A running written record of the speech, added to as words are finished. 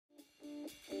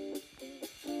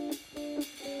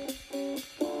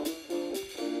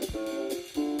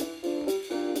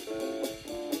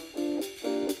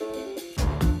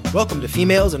Welcome to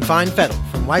Females in Fine Fettle,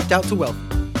 from Wiped Out to Wealthy.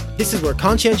 This is where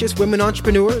conscientious women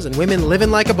entrepreneurs and women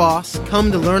living like a boss come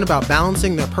to learn about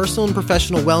balancing their personal and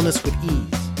professional wellness with ease.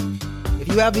 If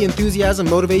you have the enthusiasm,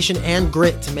 motivation, and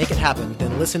grit to make it happen,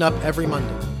 then listen up every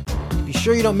Monday. To be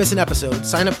sure you don't miss an episode,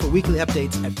 sign up for weekly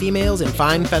updates at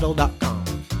femalesinfinefettle.com.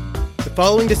 The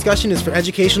following discussion is for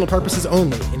educational purposes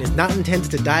only and is not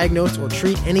intended to diagnose or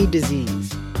treat any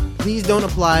disease. Please don't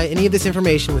apply any of this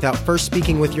information without first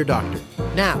speaking with your doctor.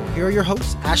 Now, here are your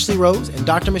hosts, Ashley Rose and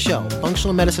Dr. Michelle,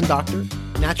 functional medicine doctor,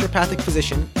 naturopathic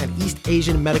physician, and East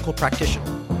Asian medical practitioner.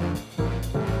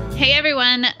 Hey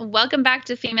everyone, welcome back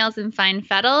to Females in Fine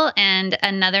Fettle and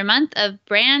another month of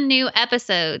brand new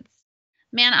episodes.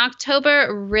 Man,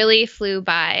 October really flew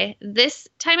by. This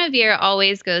time of year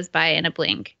always goes by in a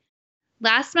blink.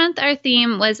 Last month, our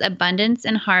theme was abundance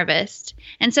and harvest,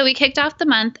 and so we kicked off the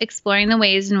month exploring the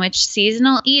ways in which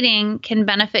seasonal eating can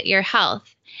benefit your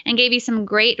health and gave you some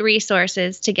great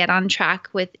resources to get on track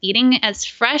with eating as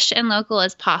fresh and local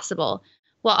as possible,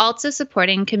 while also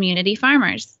supporting community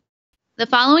farmers. The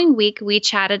following week, we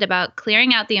chatted about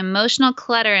clearing out the emotional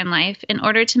clutter in life in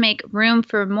order to make room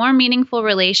for more meaningful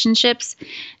relationships,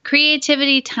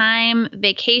 creativity, time,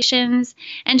 vacations,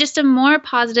 and just a more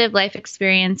positive life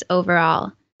experience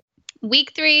overall.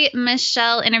 Week 3,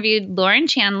 Michelle interviewed Lauren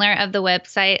Chandler of the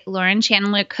website Lauren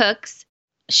Chandler Cooks.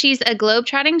 She's a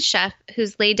globetrotting chef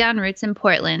who's laid down roots in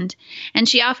Portland, and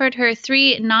she offered her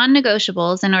 3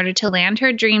 non-negotiables in order to land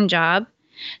her dream job,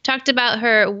 talked about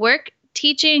her work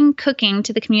teaching cooking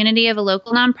to the community of a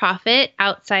local nonprofit,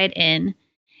 Outside in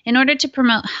order to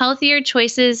promote healthier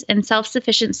choices and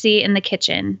self-sufficiency in the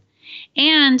kitchen,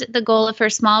 and the goal of her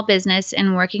small business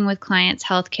in working with clients'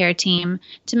 healthcare team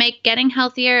to make getting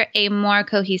healthier a more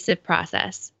cohesive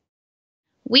process.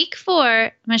 Week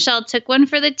 4, Michelle took one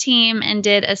for the team and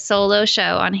did a solo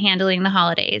show on handling the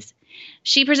holidays.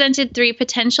 She presented 3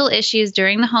 potential issues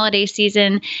during the holiday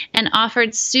season and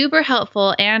offered super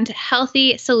helpful and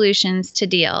healthy solutions to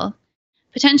deal.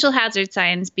 Potential hazard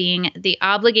signs being the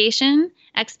obligation,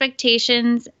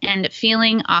 expectations, and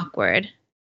feeling awkward.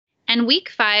 And week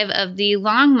 5 of the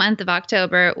long month of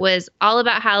October was all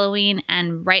about Halloween,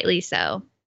 and rightly so.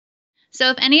 So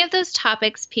if any of those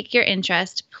topics pique your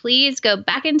interest, please go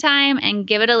back in time and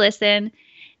give it a listen.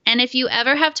 And if you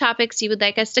ever have topics you would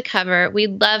like us to cover,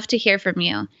 we'd love to hear from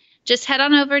you. Just head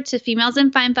on over to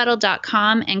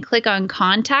femalesinfinefettle.com and click on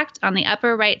Contact on the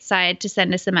upper right side to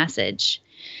send us a message.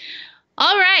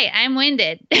 All right, I'm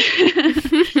winded.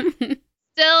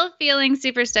 Still feeling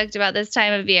super stoked about this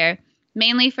time of year,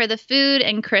 mainly for the food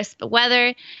and crisp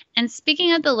weather. And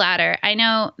speaking of the latter, I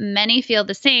know many feel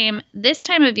the same. This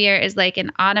time of year is like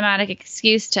an automatic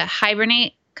excuse to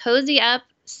hibernate, cozy up,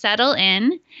 settle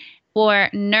in, or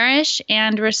nourish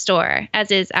and restore,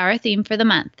 as is our theme for the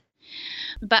month.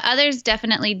 But others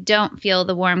definitely don't feel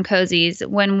the warm cozies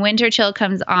when winter chill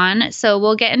comes on, so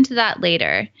we'll get into that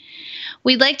later.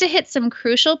 We'd like to hit some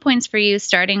crucial points for you,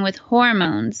 starting with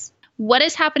hormones. What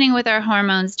is happening with our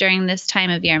hormones during this time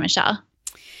of year, Michelle?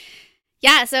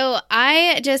 Yeah, so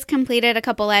I just completed a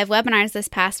couple live webinars this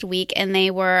past week, and they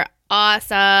were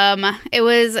awesome. It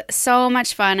was so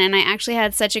much fun, and I actually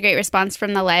had such a great response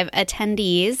from the live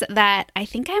attendees that I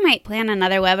think I might plan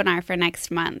another webinar for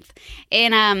next month.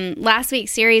 In last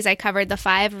week's series, I covered the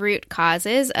 5 root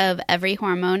causes of every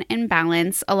hormone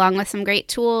imbalance, along with some great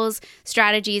tools,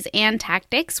 strategies, and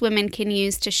tactics women can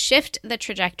use to shift the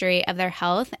trajectory of their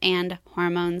health and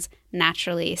hormones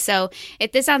naturally. So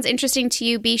if this sounds interesting to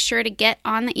you, be sure to get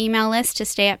on the email list to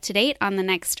stay up to date on the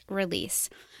next release.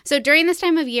 So during this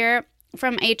time of year,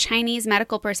 from a Chinese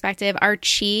medical perspective, our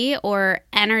qi, or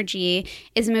energy,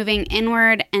 is moving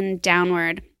inward and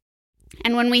downward.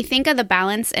 And when we think of the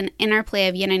balance and interplay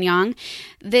of yin and yang,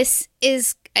 this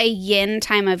is a yin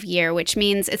time of year, which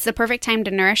means it's the perfect time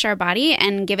to nourish our body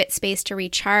and give it space to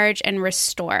recharge and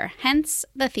restore, hence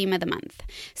the theme of the month.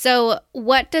 So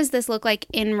what does this look like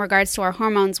in regards to our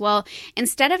hormones? Well,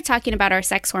 instead of talking about our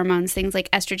sex hormones, things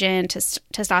like estrogen,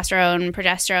 testosterone,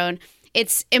 progesterone,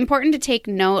 it's important to take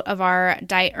note of our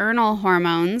diurnal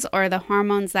hormones, or the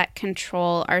hormones that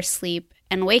control our sleep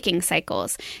and waking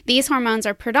cycles. These hormones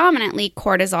are predominantly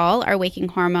cortisol, our waking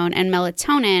hormone, and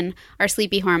melatonin, our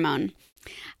sleepy hormone.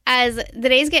 As the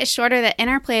days get shorter, the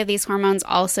interplay of these hormones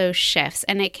also shifts,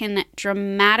 and it can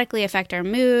dramatically affect our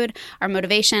mood, our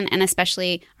motivation, and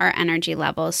especially our energy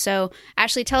levels. So,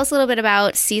 Ashley, tell us a little bit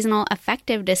about seasonal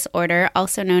affective disorder,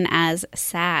 also known as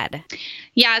SAD.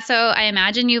 Yeah, so I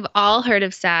imagine you've all heard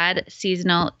of SAD,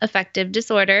 seasonal affective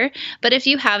disorder, but if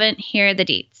you haven't, here are the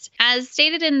deets. As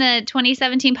stated in the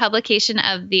 2017 publication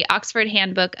of the Oxford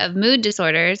Handbook of Mood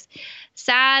Disorders,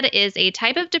 SAD is a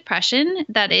type of depression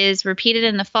that is repeated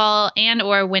in the fall and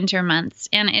or winter months,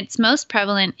 and it's most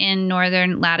prevalent in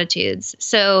northern latitudes.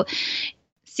 So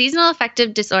seasonal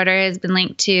affective disorder has been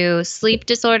linked to sleep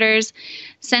disorders,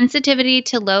 sensitivity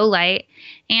to low light,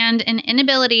 and an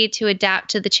inability to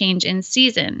adapt to the change in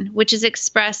season, which is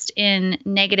expressed in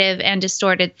negative and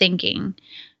distorted thinking.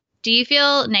 Do you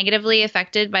feel negatively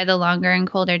affected by the longer and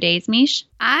colder days, Mish?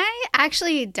 I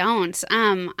actually don't.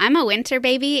 I'm a winter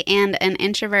baby and an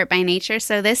introvert by nature,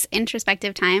 so this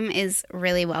introspective time is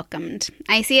really welcomed.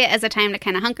 I see it as a time to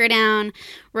kind of hunker down,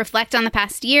 reflect on the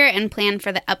past year, and plan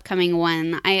for the upcoming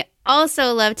one. I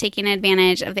also love taking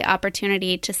advantage of the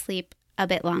opportunity to sleep a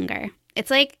bit longer.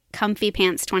 It's like comfy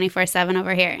pants 24/7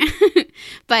 over here.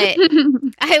 But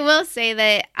I will say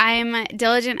that I'm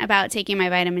diligent about taking my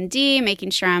vitamin D,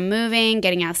 making sure I'm moving,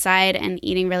 getting outside, and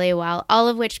eating really well, all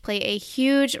of which play a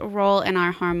huge role in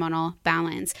our hormonal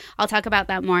balance. I'll talk about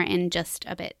that more in just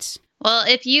a bit. Well,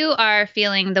 if you are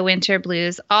feeling the winter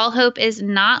blues, all hope is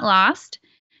not lost.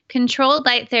 Controlled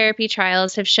light therapy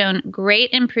trials have shown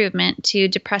great improvement to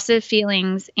depressive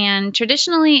feelings, and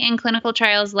traditionally in clinical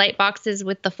trials, light boxes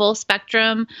with the full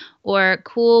spectrum or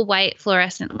cool white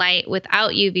fluorescent light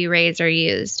without UV rays are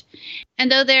used.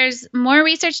 And though there's more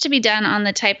research to be done on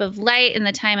the type of light and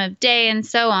the time of day and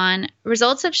so on,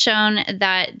 results have shown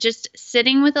that just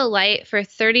sitting with a light for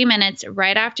 30 minutes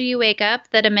right after you wake up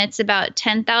that emits about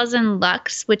 10,000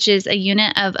 lux, which is a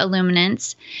unit of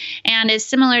illuminance, and is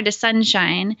similar to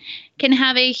sunshine, can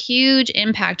have a huge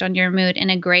impact on your mood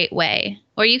in a great way.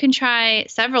 Or you can try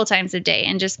several times a day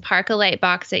and just park a light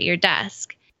box at your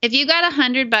desk. If you got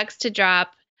 $100 to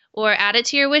drop or add it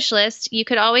to your wish list, you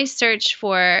could always search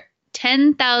for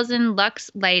 10,000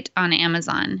 lux light on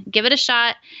Amazon. Give it a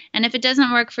shot, and if it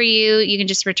doesn't work for you, you can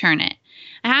just return it.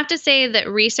 I have to say that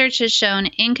research has shown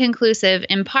inconclusive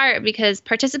in part because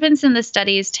participants in the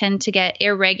studies tend to get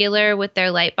irregular with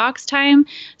their light box time,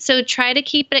 so try to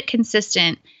keep it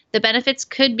consistent. The benefits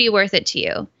could be worth it to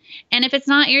you. And if it's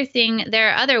not your thing, there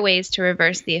are other ways to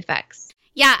reverse the effects.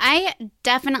 Yeah, I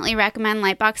definitely recommend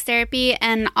Lightbox therapy,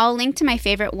 and I'll link to my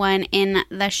favorite one in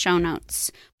the show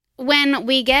notes. When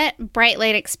we get bright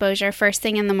light exposure first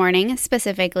thing in the morning,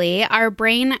 specifically, our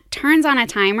brain turns on a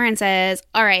timer and says,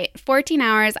 all right, 14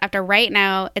 hours after right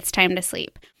now, it's time to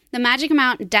sleep. The magic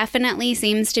amount definitely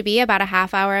seems to be about a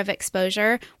half hour of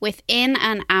exposure within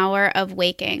an hour of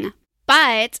waking.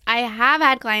 But I have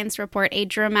had clients report a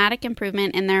dramatic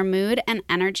improvement in their mood and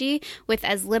energy with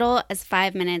as little as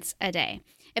 5 minutes a day.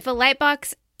 If a light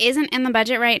box isn't in the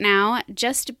budget right now,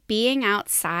 just being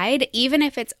outside, even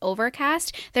if it's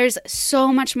overcast, there's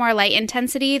so much more light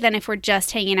intensity than if we're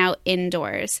just hanging out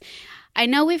indoors. I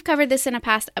know we've covered this in a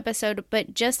past episode,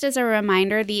 but just as a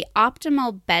reminder, the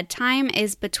optimal bedtime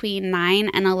is between 9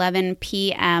 and 11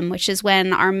 p.m., which is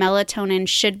when our melatonin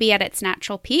should be at its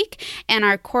natural peak and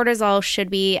our cortisol should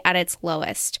be at its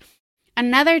lowest.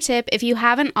 Another tip, if you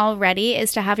haven't already,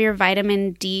 is to have your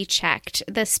vitamin D checked.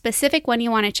 The specific one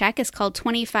you want to check is called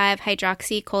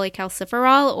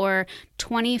 25-hydroxycholecalciferol or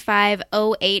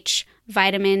 25-OH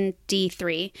vitamin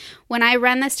D3. When I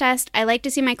run this test, I like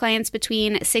to see my clients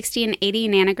between 60 and 80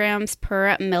 nanograms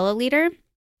per milliliter.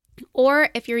 Or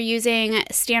if you're using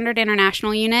standard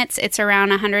international units, it's around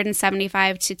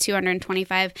 175 to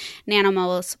 225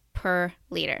 nanomoles per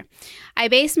liter. I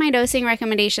base my dosing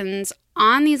recommendations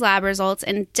on these lab results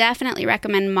and definitely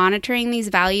recommend monitoring these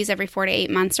values every 4 to 8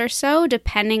 months or so,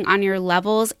 depending on your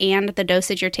levels and the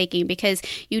dosage you're taking, because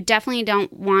you definitely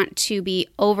don't want to be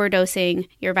overdosing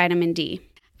your vitamin D.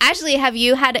 Ashley, have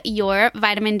you had your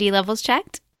vitamin D levels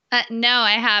checked? No,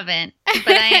 I haven't,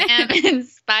 but I am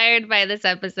inspired by this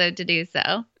episode to do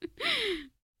so.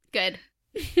 Good.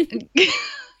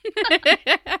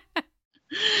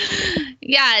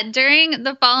 Yeah, during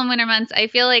the fall and winter months, I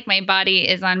feel like my body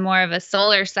is on more of a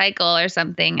solar cycle or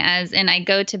something, as in I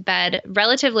go to bed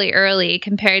relatively early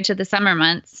compared to the summer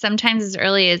months, sometimes as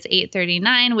early as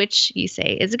 8:39, which you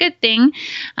say is a good thing.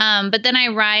 But then I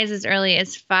rise as early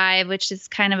as 5, which is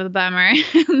kind of a bummer,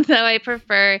 though I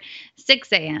prefer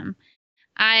 6 a.m.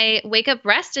 I wake up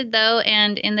rested, though,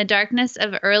 and in the darkness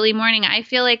of early morning, I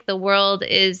feel like the world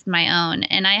is my own,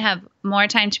 and I have more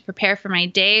time to prepare for my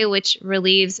day, which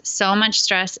relieves so much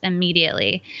stress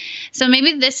immediately. So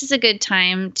maybe this is a good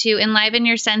time to enliven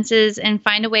your senses and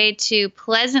find a way to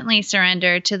pleasantly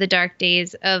surrender to the dark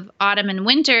days of autumn and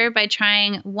winter by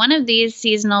trying one of these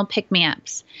seasonal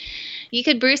pick-me-ups. You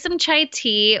could brew some chai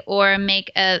tea or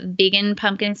make a vegan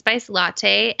pumpkin spice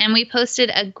latte, and we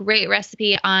posted a great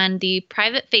recipe on the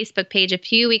private Facebook page a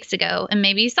few weeks ago, and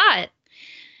maybe you saw it.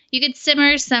 You could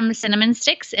simmer some cinnamon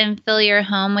sticks and fill your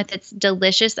home with its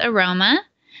delicious aroma.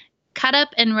 Cut up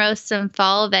and roast some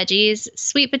fall veggies,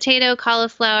 sweet potato,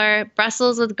 cauliflower,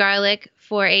 Brussels with garlic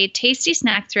for a tasty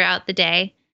snack throughout the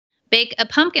day. Bake a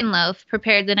pumpkin loaf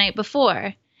prepared the night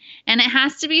before. And it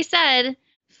has to be said,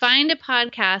 find a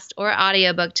podcast or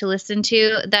audiobook to listen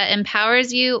to that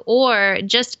empowers you or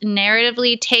just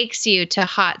narratively takes you to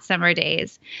hot summer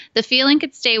days. The feeling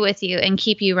could stay with you and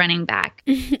keep you running back.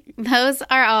 Those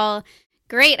are all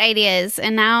great ideas,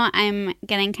 and now I'm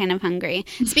getting kind of hungry.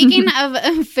 Speaking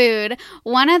of food,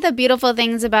 one of the beautiful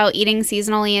things about eating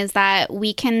seasonally is that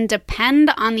we can depend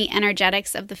on the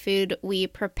energetics of the food we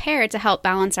prepare to help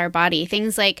balance our body.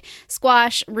 Things like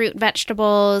squash, root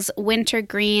vegetables, winter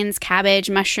greens, cabbage,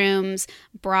 mushrooms,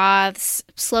 broths,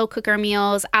 slow cooker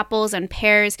meals, apples and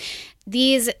pears.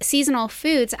 These seasonal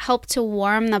foods help to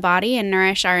warm the body and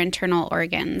nourish our internal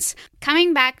organs.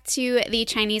 Coming back to the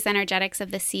Chinese energetics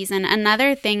of the season,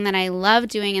 another thing that I love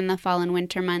doing in the fall and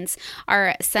winter months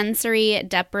are sensory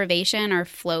deprivation or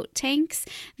float tanks.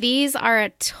 These are a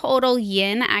total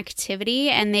yin activity,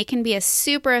 and they can be a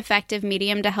super effective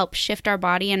medium to help shift our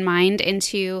body and mind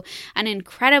into an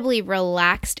incredibly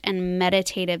relaxed and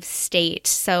meditative state.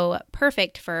 So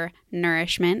perfect for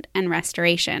nourishment and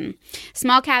restoration.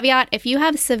 Small caveat, if you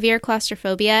have severe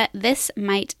claustrophobia, this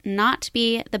might not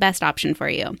be the best option for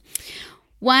you.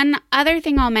 One other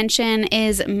thing I'll mention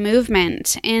is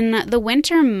movement. In the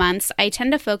winter months, I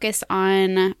tend to focus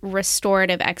on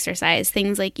restorative exercise,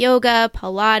 things like yoga,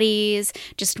 Pilates,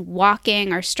 just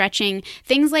walking or stretching,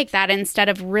 things like that, instead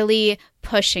of really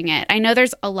pushing it. I know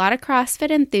there's a lot of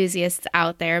CrossFit enthusiasts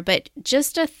out there, but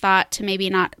just a thought to maybe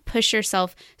not push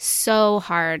yourself so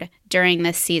hard during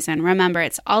this season. Remember,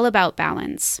 it's all about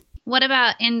balance. What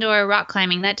about indoor rock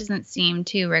climbing? That doesn't seem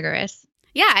too rigorous.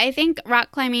 Yeah, I think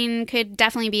rock climbing could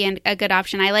definitely be a good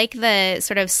option. I like the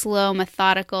sort of slow,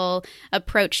 methodical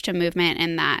approach to movement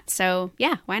in that. So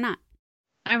yeah, why not?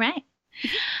 All right.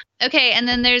 Okay, and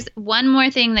then there's one more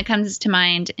thing that comes to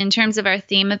mind in terms of our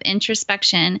theme of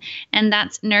introspection, and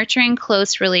that's nurturing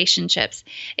close relationships.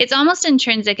 It's almost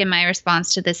intrinsic in my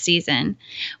response to this season.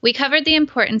 We covered the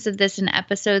importance of this in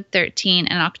episode 13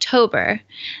 in October.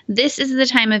 This is the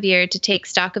time of year to take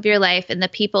stock of your life and the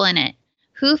people in it.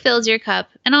 Who fills your cup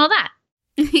and all that.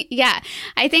 Yeah,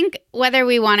 I think whether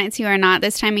we want it to or not,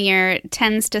 this time of year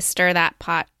tends to stir that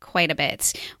pot quite a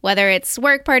bit. Whether it's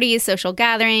work parties, social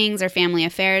gatherings, or family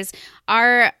affairs,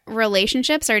 our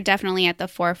relationships are definitely at the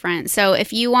forefront. So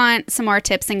if you want some more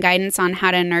tips and guidance on how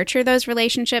to nurture those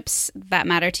relationships that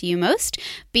matter to you most,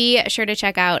 be sure to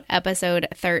check out episode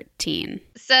 13.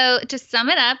 So to sum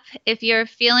it up, if you're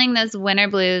feeling those winter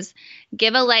blues,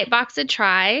 give a Lightbox a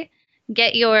try.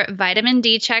 Get your vitamin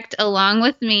D checked along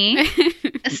with me.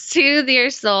 Soothe your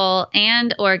soul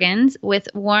and organs with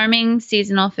warming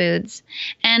seasonal foods.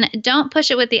 And don't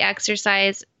push it with the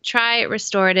exercise. Try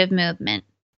restorative movement.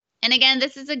 And again,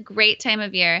 this is a great time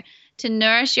of year to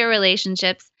nourish your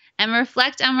relationships and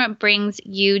reflect on what brings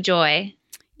you joy.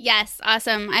 Yes,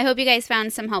 awesome. I hope you guys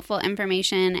found some helpful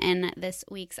information in this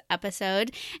week's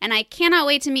episode. And I cannot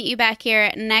wait to meet you back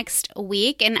here next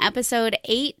week. In episode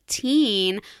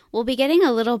 18, we'll be getting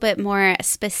a little bit more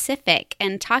specific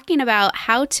and talking about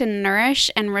how to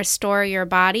nourish and restore your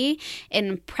body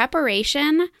in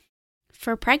preparation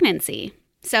for pregnancy.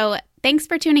 So thanks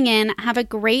for tuning in. Have a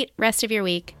great rest of your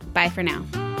week. Bye for now.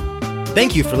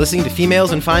 Thank you for listening to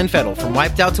Females in Fine Fettle, from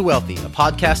Wiped Out to Wealthy, a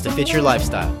podcast to fit your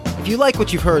lifestyle. If you like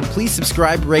what you've heard, please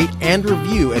subscribe, rate, and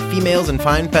review at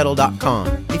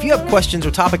femalesandfinefettle.com. If you have questions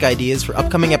or topic ideas for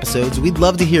upcoming episodes, we'd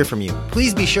love to hear from you.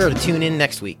 Please be sure to tune in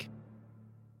next week.